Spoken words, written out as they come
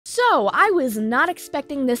So, I was not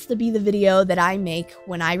expecting this to be the video that I make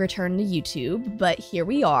when I return to YouTube, but here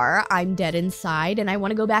we are. I'm dead inside, and I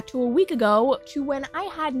want to go back to a week ago to when I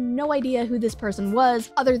had no idea who this person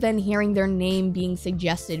was, other than hearing their name being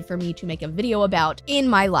suggested for me to make a video about in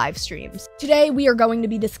my live streams. Today, we are going to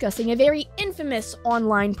be discussing a very infamous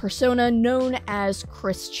online persona known as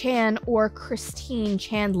Chris Chan, or Christine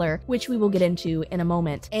Chandler, which we will get into in a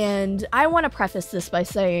moment. And I want to preface this by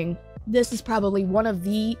saying, this is probably one of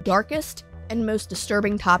the darkest and most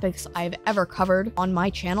disturbing topics I've ever covered on my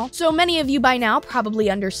channel. So many of you by now probably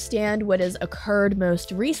understand what has occurred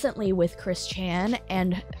most recently with Chris Chan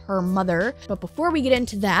and her mother. But before we get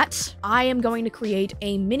into that, I am going to create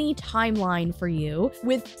a mini timeline for you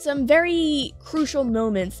with some very crucial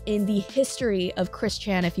moments in the history of Chris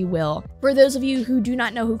Chan, if you will. For those of you who do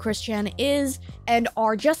not know who Chris Chan is and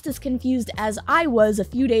are just as confused as I was a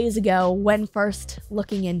few days ago when first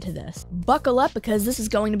looking into this, buckle up because this is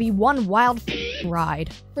going to be one wild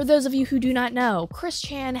ride. For those of you who do not know, Chris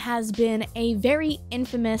Chan has been a very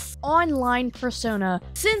infamous online persona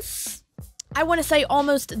since, I want to say,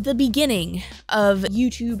 almost the beginning of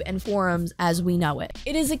YouTube and forums as we know it.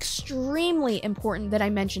 It is extremely important that I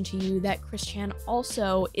mention to you that Chris Chan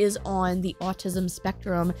also is on the autism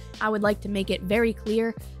spectrum. I would like to make it very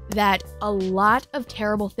clear that a lot of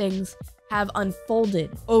terrible things have unfolded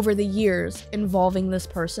over the years involving this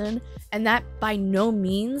person, and that by no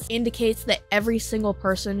means indicates that every single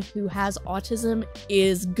person who has autism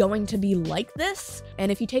is going to be like this.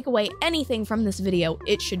 And if you take away anything from this video,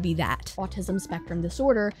 it should be that. Autism spectrum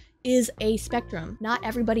disorder is a spectrum. Not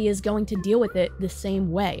everybody is going to deal with it the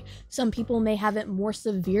same way. Some people may have it more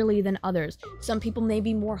severely than others. Some people may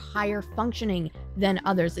be more higher functioning than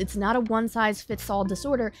others. It's not a one-size-fits-all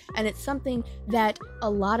disorder, and it's something that a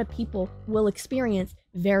lot of people will experience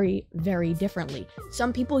very, very differently.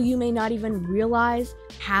 Some people you may not even realize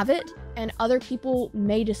have it, and other people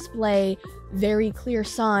may display very clear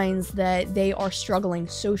signs that they are struggling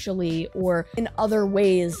socially or in other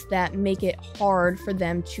ways that make it hard for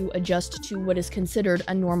them to adjust to what is considered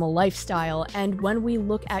a normal lifestyle. And when we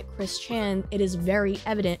look at Chris Chan, it is very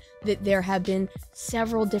evident that there have been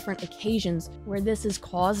several different occasions where this has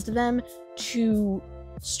caused them to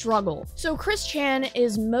struggle. So Chris Chan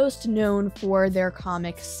is most known for their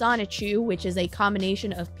comic Sonichu, which is a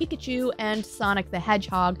combination of Pikachu and Sonic the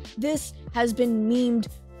Hedgehog. This has been memed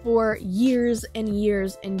for years and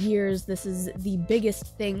years and years. This is the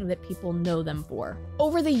biggest thing that people know them for.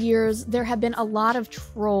 Over the years, there have been a lot of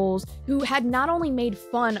trolls who had not only made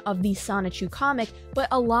fun of the Sonichu comic, but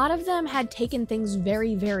a lot of them had taken things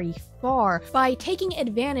very, very far by taking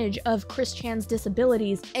advantage of Chris Chan's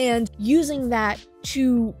disabilities and using that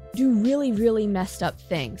to do really, really messed up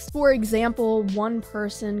things. For example, one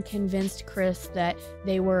person convinced Chris that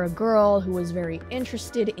they were a girl who was very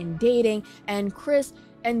interested in dating, and Chris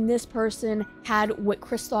and this person had what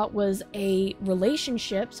Chris thought was a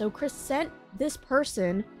relationship, so Chris sent this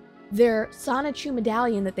person their Sonichu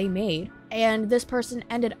medallion that they made, and this person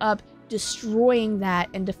ended up destroying that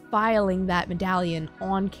and defiling that medallion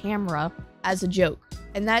on camera as a joke.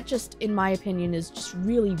 And that just, in my opinion, is just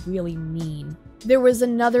really, really mean. There was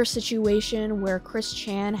another situation where Chris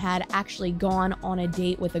Chan had actually gone on a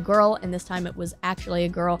date with a girl, and this time it was actually a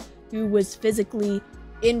girl who was physically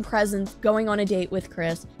in presence going on a date with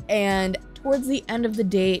Chris, and towards the end of the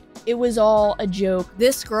date, it was all a joke.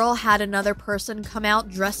 This girl had another person come out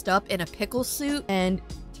dressed up in a pickle suit and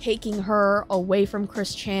taking her away from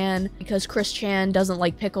Chris Chan because Chris Chan doesn't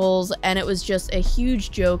like pickles, and it was just a huge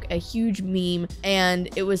joke, a huge meme, and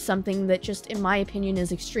it was something that just, in my opinion,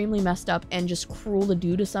 is extremely messed up and just cruel to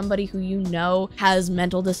do to somebody who you know has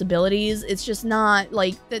mental disabilities. It's just not,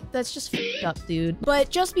 like, that's just f***ed up, dude. But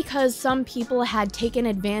just because some people had taken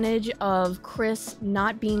advantage of Chris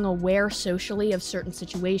not being aware socially of certain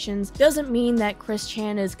situations doesn't mean that Chris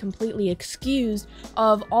Chan is completely excused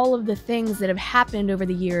of all of the things that have happened over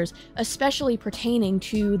the years, especially pertaining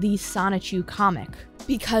to the Sonichu comic.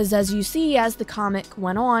 Because as you see, as the comic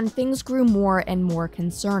went on, things grew more and more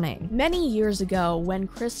concerning. Many years ago, when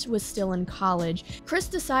Chris was still in college, Chris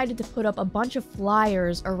decided to put up a bunch of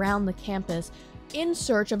flyers around the campus in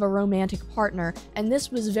search of a romantic partner, and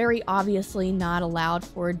this was very obviously not allowed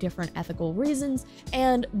for different ethical reasons,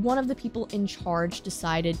 and one of the people in charge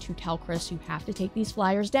decided to tell Chris, you have to take these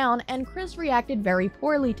flyers down, and Chris reacted very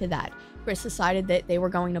poorly to that. Chris decided that they were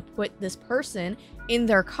going to put this person in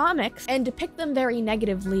their comics and depict them very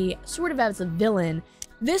negatively, sort of as a villain.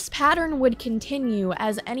 This pattern would continue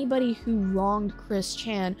as anybody who wronged Chris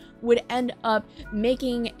Chan would end up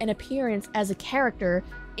making an appearance as a character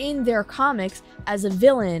in their comics as a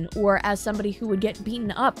villain, or as somebody who would get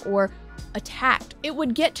beaten up, or attacked. It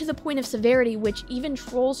would get to the point of severity which even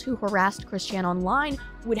trolls who harassed Chris Chan online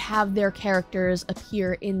would have their characters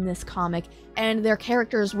appear in this comic, and their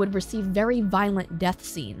characters would receive very violent death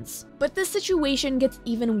scenes. But this situation gets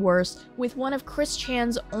even worse with one of Chris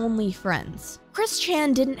Chan's only friends. Chris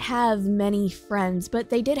Chan didn't have many friends, but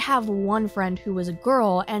they did have one friend who was a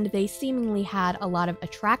girl, and they seemingly had a lot of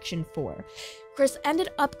attraction for. Chris ended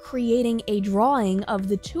up creating a drawing of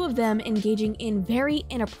the two of them engaging in very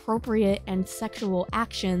inappropriate and sexual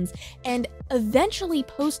actions, and eventually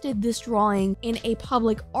posted this drawing in a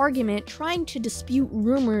public argument trying to dispute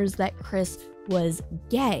rumors that Chris was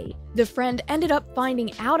gay. The friend ended up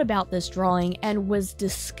finding out about this drawing and was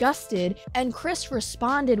disgusted, and Chris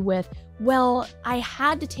responded with, "Well, I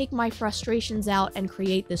had to take my frustrations out and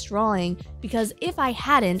create this drawing, because if I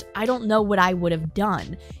hadn't, I don't know what I would have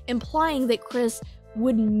done," implying that Chris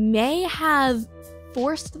may have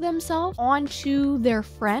forced themselves onto their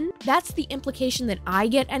friend. That's the implication that I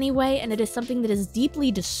get anyway, and it is something that is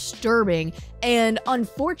deeply disturbing and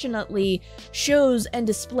unfortunately shows and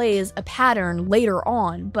displays a pattern later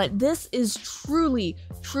on. But this is truly,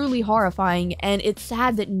 truly horrifying, and it's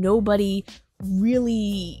sad that nobody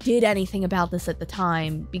really did anything about this at the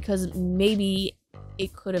time, because maybe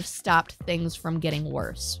it could have stopped things from getting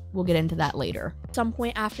worse. We'll get into that later. At some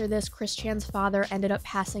point after this, Chris Chan's father ended up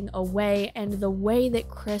passing away, and the way that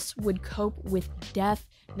Chris would cope with death,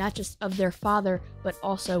 not just of their father, but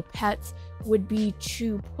also pets, would be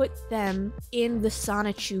to put them in the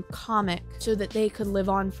Sonichu comic so that they could live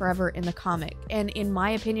on forever in the comic. And in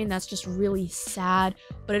my opinion, that's just really sad,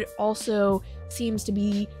 but it also seems to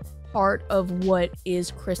be part of what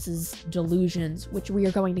is Chris's delusions, which we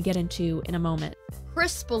are going to get into in a moment.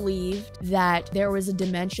 Chris believed that there was a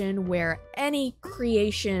dimension where any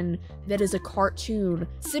creation that is a cartoon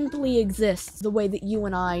simply exists the way that you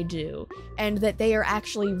and I do, and that they are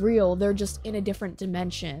actually real, they're just in a different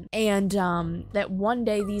dimension, and that one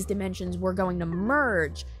day these dimensions were going to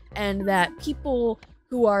merge, and that people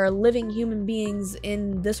who are living human beings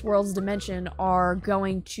in this world's dimension are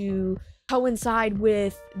going to coincide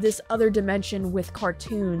with this other dimension with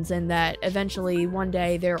cartoons, and that eventually one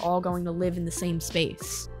day they're all going to live in the same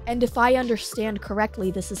space. And if I understand correctly,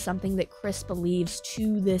 this is something that Chris believes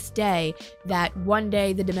to this day, that one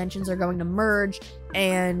day the dimensions are going to merge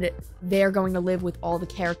and they're going to live with all the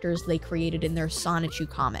characters they created in their Sonichu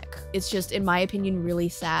comic. It's just, in my opinion, really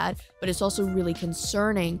sad, but it's also really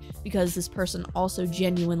concerning because this person also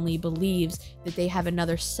genuinely believes that they have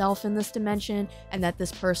another self in this dimension, and that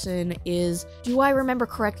this person is, do I remember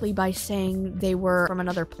correctly by saying they were from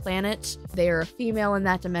another planet? They are a female in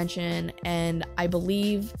that dimension, and I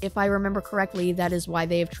believe, if I remember correctly, that is why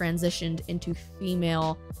they have transitioned into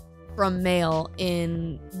female from male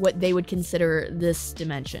in what they would consider this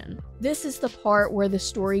dimension. This is the part where the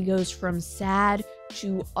story goes from sad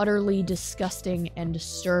to utterly disgusting and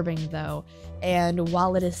disturbing, though. And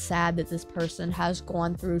while it is sad that this person has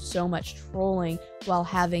gone through so much trolling while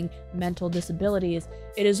having mental disabilities,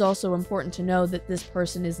 it is also important to know that this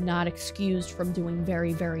person is not excused from doing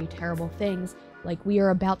very, very terrible things like we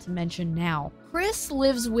are about to mention now. Chris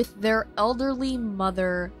lives with their elderly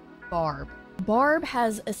mother, Barb. Barb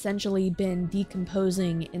has essentially been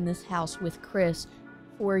decomposing in this house with Chris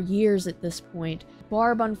for years at this point.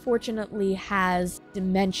 Barb unfortunately has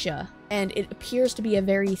dementia, and it appears to be a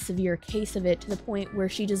very severe case of it, to the point where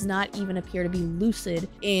she does not even appear to be lucid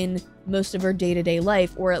in most of her day-to-day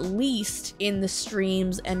life, or at least in the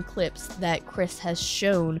streams and clips that Chris has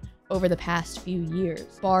shown over the past few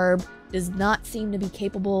years. Barb does not seem to be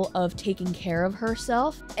capable of taking care of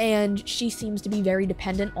herself, and she seems to be very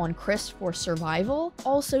dependent on Chris for survival.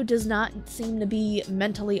 Also does not seem to be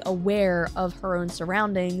mentally aware of her own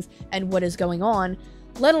surroundings and what is going on,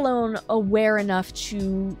 let alone aware enough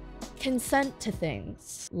to consent to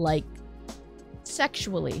things, like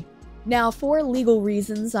sexually. Now, for legal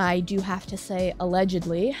reasons, I do have to say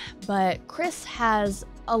allegedly, but Chris has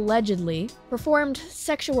allegedly performed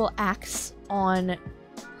sexual acts on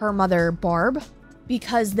her mother, Barb,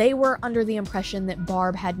 because they were under the impression that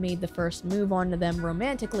Barb had made the first move onto them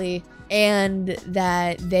romantically, and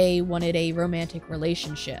that they wanted a romantic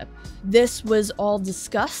relationship. This was all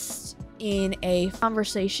discussed in a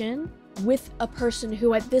conversation with a person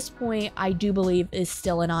who at this point I do believe is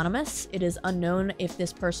still anonymous. It is unknown if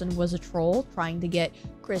this person was a troll trying to get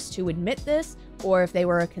Chris to admit this, or if they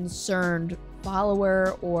were a concerned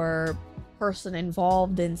follower or person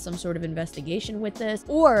involved in some sort of investigation with this,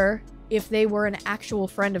 or if they were an actual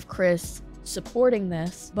friend of Chris supporting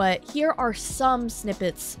this. But here are some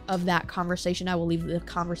snippets of that conversation. I will leave the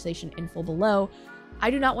conversation info below. I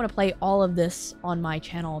do not want to play all of this on my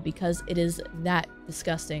channel because it is that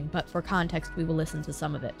disgusting, but for context, we will listen to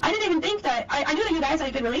some of it. I didn't even think that, I knew that you guys had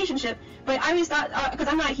a good relationship, but I always thought, because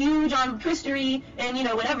I'm not huge on history and, you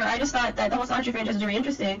know, whatever, I just thought that the whole sonichu franchise was very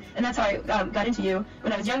interesting, and that's how I got into you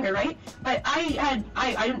when I was younger, right? But I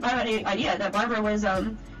didn't have any idea that Barbara was,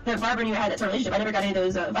 that Barbara and you had that sort of relationship. I never got any of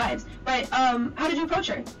those vibes. But, how did you approach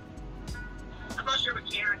her? I approached her with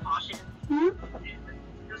care and caution. Mm-hmm.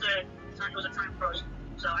 It was a time approach,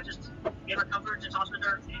 so I just gave her comfort, just talked with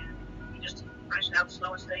her, and we just branched out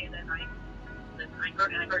slow and steady, and then I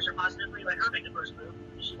encouraged her positively, let her make the first move.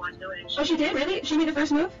 If she wanted to do it. Oh, she did? Really? She made the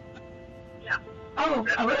first move? Yeah. Oh,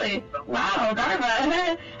 really? Wow,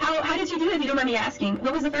 Barbara. How did you do it, if you don't mind me asking?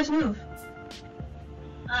 What was the first move?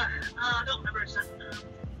 I don't remember exactly,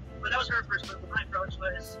 but that was her first move. My approach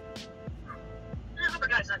was, I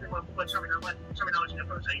forgot exactly what terminology and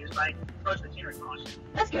approach I used, but I approached with care and caution.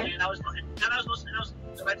 That's good. And I was direct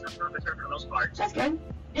enough with her for the most part. That's good.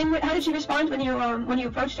 And how did she respond when you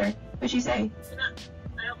approached her? What did she say? I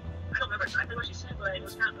don't remember exactly what she said, but it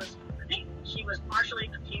was kind of, I think she was partially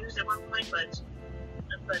confused at one point, but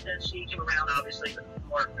then she came around, obviously, with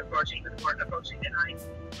more approaching than I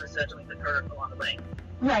was doing with her along the way.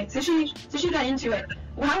 Right. So she got into it.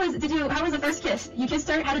 Well, how was the first kiss? You kissed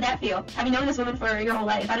her. How did that feel? Having known this woman for your whole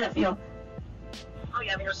life, how did that feel? Oh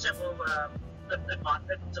yeah, I mean, it was simple, to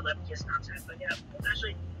lip kiss contact, but yeah,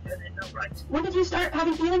 actually, it felt right. When did you start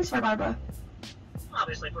having feelings for Barbara?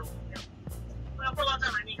 Obviously, for a long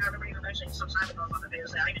time. I mean, I remember even mentioning some time ago on the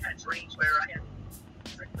videos that I even had dreams where I had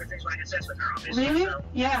sex with her, obviously. Really? So,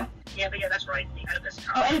 yeah. Yeah, but yeah, that's right. The Oedipus.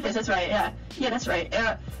 Oh, Oedipus, that's right. Yeah. Yeah, that's right.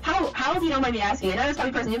 How if you don't mind me asking? I know it's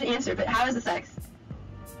probably person you have to answer, but how is the sex?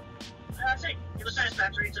 I'd say it was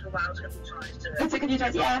satisfactory. It took a while. It took a few tries to. It took a few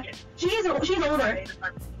tries. Yeah. She's older.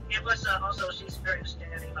 And plus, also, she's very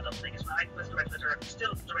understanding about the thing as well. I was direct with her,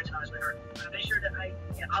 still direct with her. I made sure that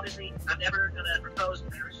obviously, I'm never going to propose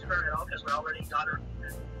marriage to her at all because we're already daughter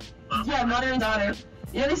and yeah, mother and daughter.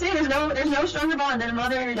 You know, they say there's no stronger bond than a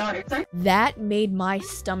mother and a daughter. Sorry? That made my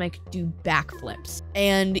stomach do backflips.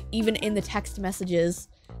 And even in the text messages,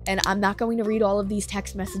 and I'm not going to read all of these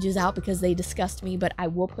text messages out because they disgust me, but I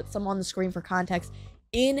will put some on the screen for context.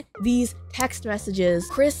 In these text messages,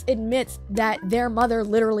 Chris admits that their mother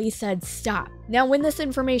literally said stop. Now, when this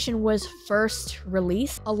information was first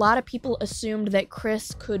released, a lot of people assumed that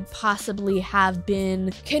Chris could possibly have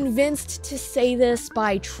been convinced to say this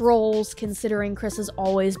by trolls, considering Chris has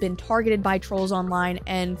always been targeted by trolls online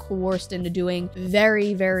and coerced into doing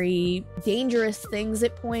very, very dangerous things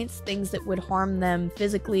at points, things that would harm them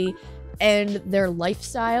physically and their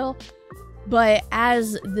lifestyle. But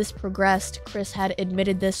as this progressed, Chris had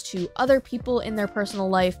admitted this to other people in their personal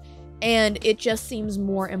life, and it just seems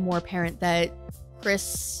more and more apparent that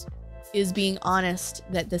Chris is being honest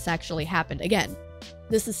that this actually happened. Again,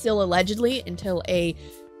 this is still allegedly until a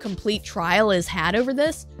complete trial is had over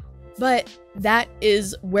this, but that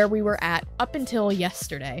is where we were at up until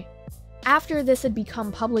yesterday. After this had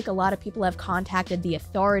become public, a lot of people have contacted the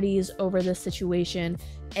authorities over this situation,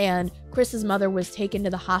 and Chris's mother was taken to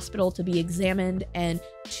the hospital to be examined and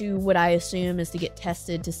to what I assume is to get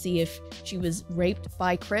tested to see if she was raped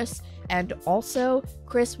by Chris. And also,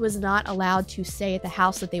 Chris was not allowed to stay at the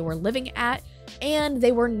house that they were living at, and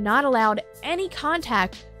they were not allowed any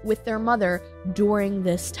contact with their mother during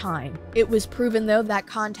this time. It was proven, though, that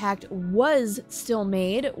contact was still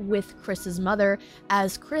made with Chris's mother,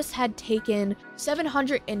 as Chris had taken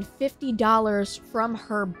 $750 from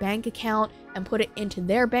her bank account and put it into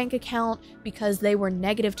their bank account because they were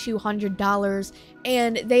negative $200,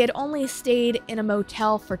 and they had only stayed in a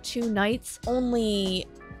motel for 2 nights. Only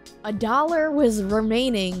 $1 was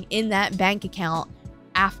remaining in that bank account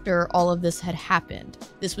after all of this had happened.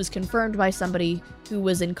 This was confirmed by somebody who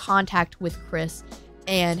was in contact with Chris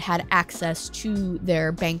and had access to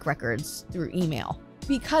their bank records through email.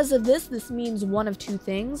 Because of this, this means one of two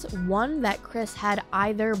things. One, that Chris had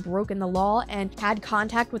either broken the law and had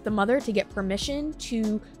contact with the mother to get permission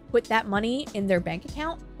to put that money in their bank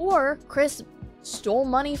account, or Chris stole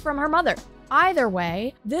money from her mother. Either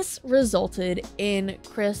way, this resulted in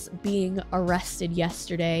Chris being arrested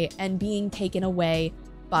yesterday and being taken away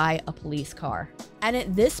by a police car. And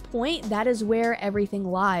at this point, that is where everything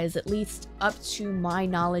lies, at least up to my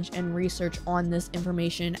knowledge and research on this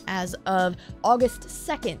information as of August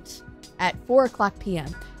 2nd at 4:00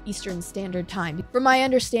 p.m. Eastern Standard Time. From my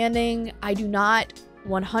understanding, I do not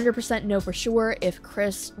 100% know for sure if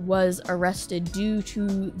Chris was arrested due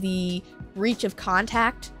to the breach of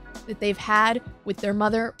contact that they've had with their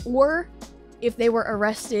mother, or if they were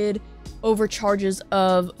arrested over charges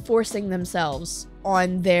of forcing themselves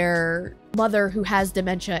on their mother who has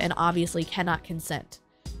dementia and obviously cannot consent.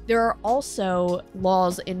 There are also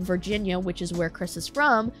laws in Virginia, which is where Chris is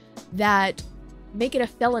from, that make it a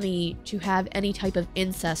felony to have any type of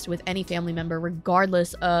incest with any family member,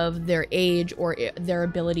 regardless of their age or their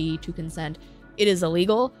ability to consent. It is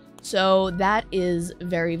illegal. So that is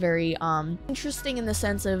very, very interesting in the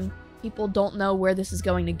sense of people don't know where this is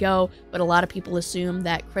going to go, but a lot of people assume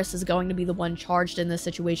that Chris is going to be the one charged in this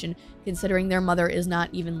situation, considering their mother is not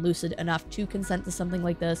even lucid enough to consent to something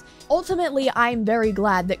like this. Ultimately, I'm very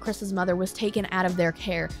glad that Chris's mother was taken out of their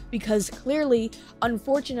care, because clearly,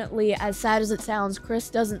 unfortunately, as sad as it sounds, Chris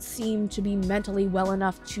doesn't seem to be mentally well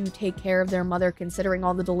enough to take care of their mother, considering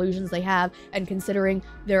all the delusions they have and considering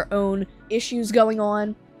their own issues going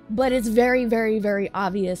on. But it's very, very, very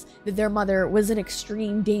obvious that their mother was in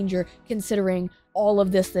extreme danger considering all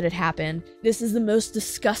of this that had happened. This is the most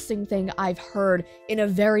disgusting thing I've heard in a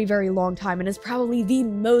very, very long time, and is probably the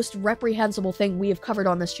most reprehensible thing we have covered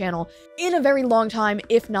on this channel in a very long time,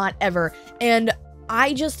 if not ever. And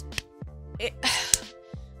I just...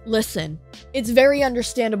 listen, it's very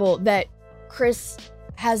understandable that Chris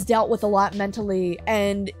has dealt with a lot mentally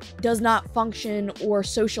and does not function or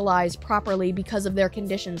socialize properly because of their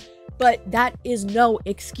conditions, but that is no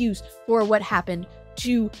excuse for what happened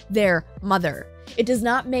to their mother. It does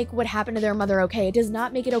not make what happened to their mother okay. It does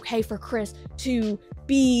not make it okay for Chris to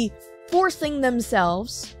be forcing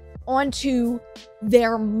themselves onto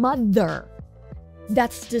their mother.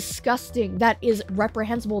 That's disgusting. That is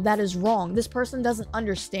reprehensible. That is wrong. This person doesn't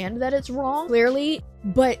understand that it's wrong, clearly,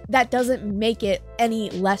 but that doesn't make it any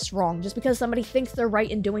less wrong. Just because somebody thinks they're right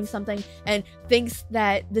in doing something and thinks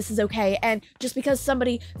that this is okay, and just because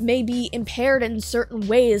somebody may be impaired in certain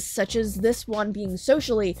ways, such as this one being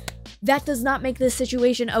socially, that does not make this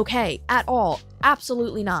situation okay at all.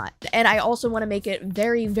 Absolutely not. And I also want to make it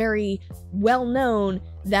very, very well known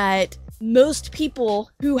that most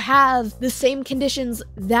people who have the same conditions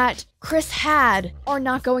that Chris had are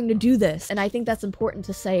not going to do this. And I think that's important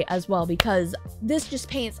to say as well, because this just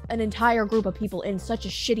paints an entire group of people in such a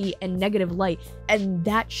shitty and negative light, and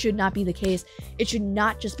that should not be the case. It should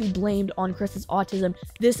not just be blamed on Chris's autism.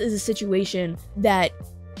 This is a situation that,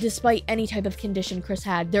 despite any type of condition Chris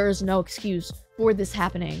had, there is no excuse for this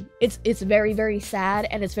happening. It's very, very sad,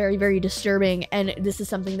 and it's very, very disturbing, and this is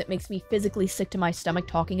something that makes me physically sick to my stomach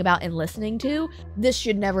talking about and listening to. This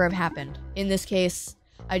should never have happened. In this case,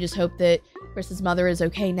 I just hope that Chris's mother is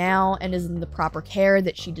okay now and is in the proper care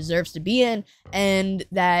that she deserves to be in, and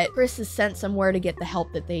that Chris is sent somewhere to get the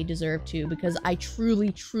help that they deserve to, because I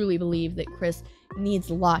truly, truly believe that Chris needs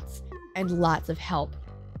lots and lots of help,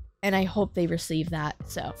 and I hope they receive that.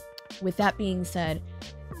 So, with that being said,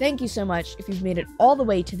 thank you so much if you've made it all the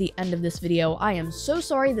way to the end of this video. I am so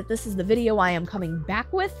sorry that this is the video I am coming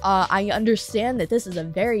back with. I understand that this is a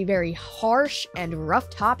very, very harsh and rough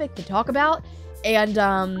topic to talk about,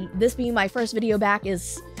 and this being my first video back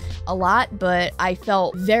is a lot, but I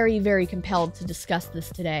felt very, very compelled to discuss this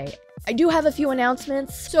today. I do have a few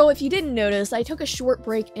announcements. So if you didn't notice, I took a short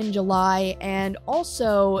break in July, and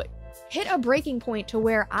also hit a breaking point to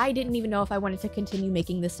where I didn't even know if I wanted to continue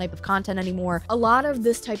making this type of content anymore. A lot of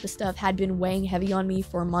this type of stuff had been weighing heavy on me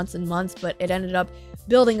for months and months, but it ended up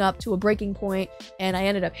building up to a breaking point, and I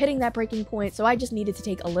ended up hitting that breaking point, so I just needed to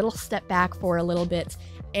take a little step back for a little bit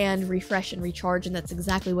and refresh and recharge, and that's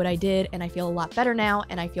exactly what I did, and I feel a lot better now,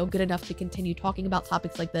 and I feel good enough to continue talking about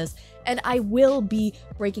topics like this, and I will be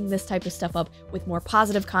breaking this type of stuff up with more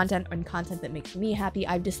positive content and content that makes me happy.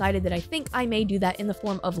 I've decided that I think I may do that in the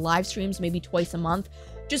form of live streams, maybe twice a month,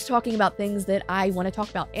 just talking about things that I want to talk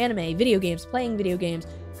about: anime, video games, playing video games,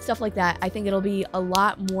 stuff like that. I think it'll be a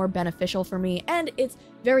lot more beneficial for me, and it's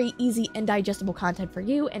very easy and digestible content for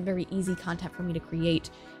you, and very easy content for me to create.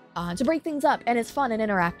 To break things up, and it's fun and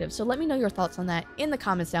interactive. So let me know your thoughts on that in the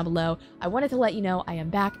comments down below. I wanted to let you know I am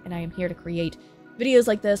back, and I am here to create videos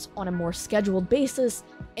like this on a more scheduled basis,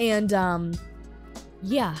 and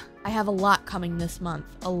yeah, I have a lot coming this month,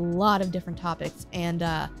 a lot of different topics, and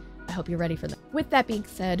I hope you're ready for them. With that being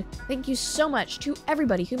said, thank you so much to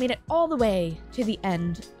everybody who made it all the way to the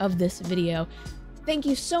end of this video. Thank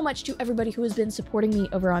you so much to everybody who has been supporting me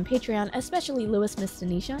over on Patreon, especially Lewis, Miss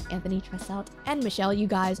Tanisha, Anthony, Tressalt, and Michelle. You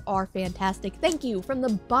guys are fantastic. Thank you from the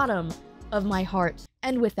bottom of my heart.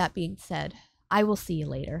 And with that being said, I will see you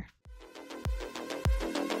later.